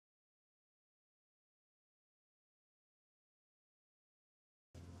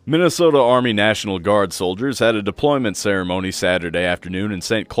Minnesota Army National Guard soldiers had a deployment ceremony Saturday afternoon in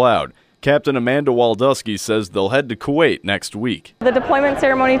St. Cloud. Captain Amanda Waldusky says they'll head to Kuwait next week. The deployment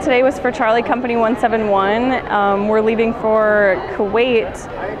ceremony today was for Charlie Company 171. We're leaving for Kuwait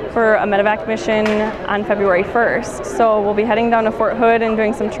for a medevac mission on February 1st. So we'll be heading down to Fort Hood and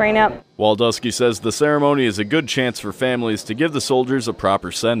doing some train-up. Waldusky says the ceremony is a good chance for families to give the soldiers a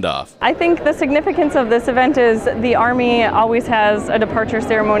proper send-off. I think the significance of this event is the Army always has a departure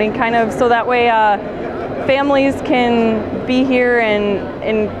ceremony, kind of so that way families can be here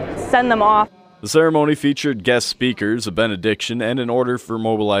and send them off. The ceremony featured guest speakers, a benediction, and an order for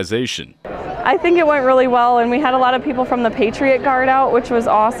mobilization. I think it went really well, and we had a lot of people from the Patriot Guard out, which was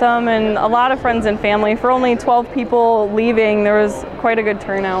awesome, and a lot of friends and family. For only 12 people leaving, there was quite a good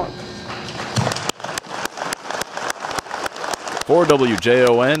turnout. For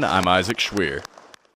WJON, I'm Isaac Schweer.